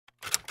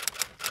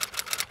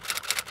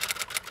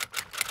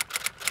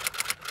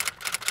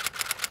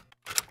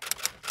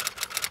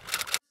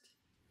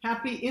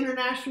Happy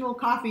International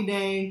Coffee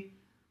Day.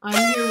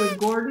 I'm here with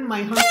Gordon,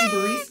 my hunky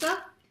barista,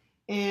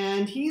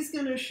 and he's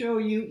going to show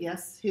you,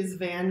 yes, his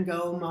Van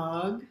Gogh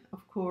mug,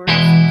 of course, is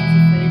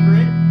a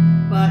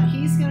favorite, but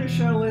he's going to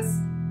show us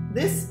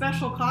this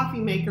special coffee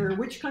maker.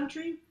 Which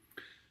country?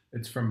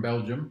 It's from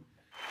Belgium.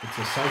 It's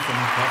a siphon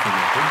coffee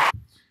maker.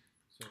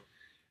 So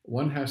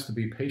one has to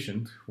be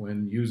patient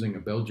when using a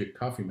Belgic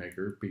coffee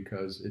maker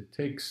because it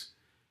takes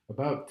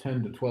about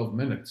 10 to 12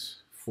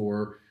 minutes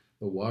for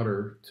the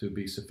water to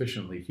be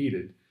sufficiently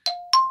heated.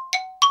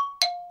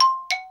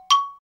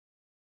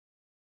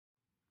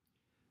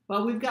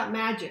 Well, we've got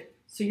magic,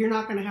 so you're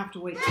not going to have to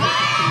wait 10 to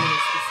 15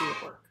 minutes to see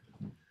it work.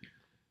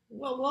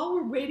 Well, while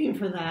we're waiting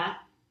for that,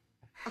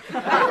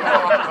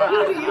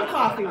 who do you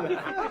coffee with?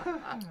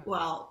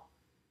 Well,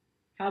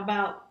 how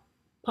about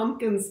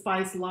pumpkin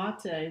spice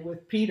latte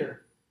with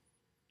Peter?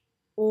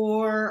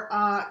 Or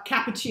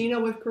cappuccino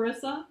with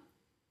Carissa?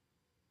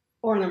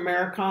 Or an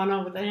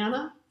Americano with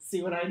Anna?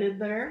 See what I did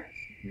there?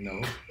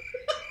 No.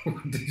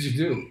 What did you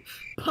do?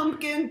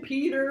 Pumpkin,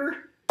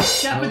 Peter,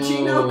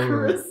 cappuccino,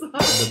 Carissa.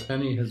 The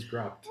penny has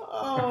dropped.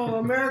 Oh,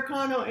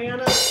 Americano,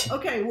 Anna.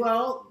 Okay,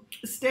 well,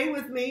 stay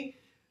with me.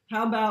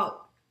 How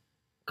about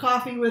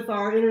coffee with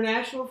our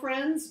international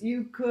friends?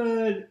 You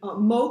could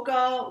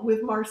mocha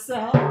with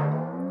Marcel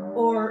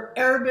or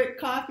Arabic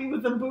coffee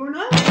with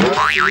Abuna.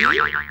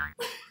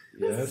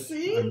 Yes,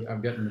 See?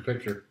 I'm getting the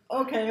picture.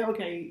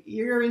 Okay.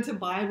 You're into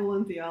Bible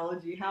and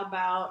theology. How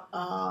about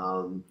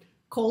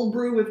cold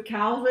brew with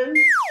Calvin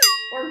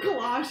or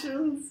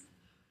Colossians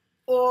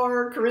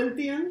or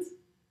Corinthians?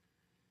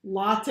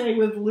 Latte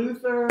with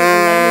Luther or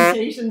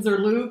Lamentations or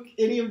Luke?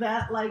 Any of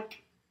that,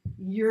 like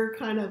your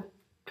kind of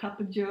cup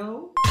of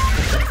joe?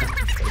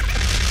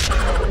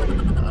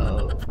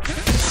 Oh.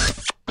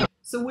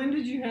 So when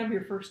did you have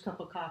your first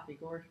cup of coffee,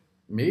 Gord?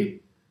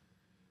 Me?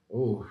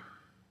 Oh,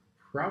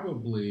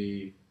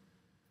 probably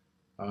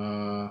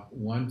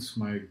once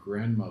my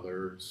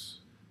grandmother's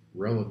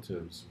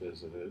relatives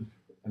visited,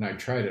 and I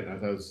tried it, and I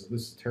thought, this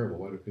is terrible.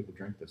 Why do people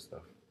drink this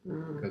stuff?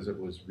 Because it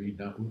was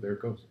redone. Ooh, there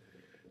it goes.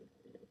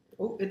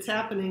 Oh, it's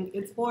happening.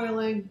 It's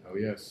boiling. Oh,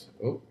 yes.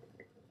 Oh.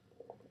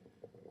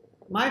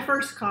 My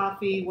first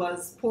coffee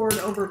was poured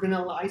over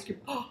vanilla ice cream.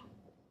 Oh,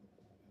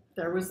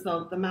 there was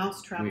the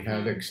mouse trap. We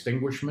have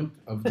extinguishment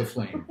of the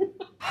flame. Let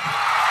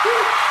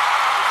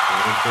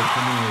it go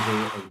coming over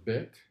a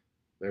bit.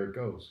 There it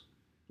goes.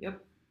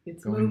 Yep,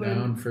 it's going moving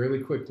down fairly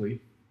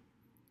quickly.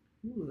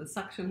 Ooh, the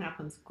suction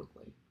happens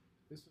quickly.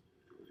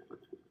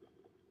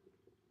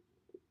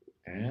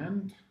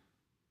 And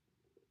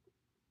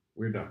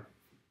we're done.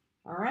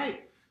 All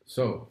right.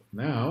 So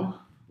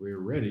now we're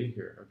ready.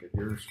 Here, I'll get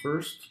yours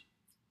first.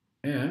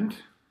 And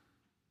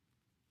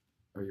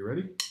are you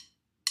ready?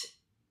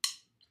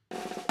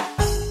 Comes the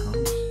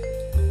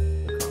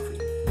coffee.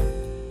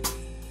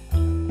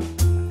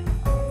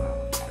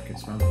 I can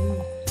smell it.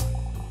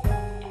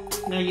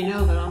 Now you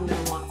know that I'm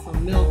going to want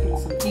some milk and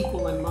some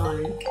equal in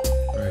mine.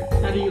 Right.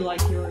 How do you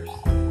like yours?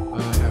 Half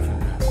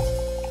and half.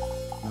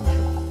 No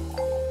sugar.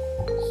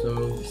 So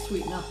Just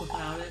sweeten up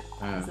without it.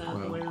 Is that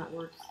the way that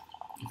works?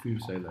 If you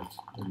say that,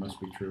 it must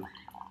be true.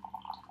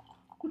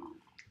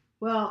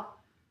 Well,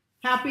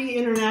 happy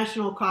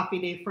International Coffee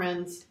Day,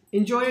 friends.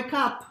 Enjoy a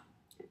cup.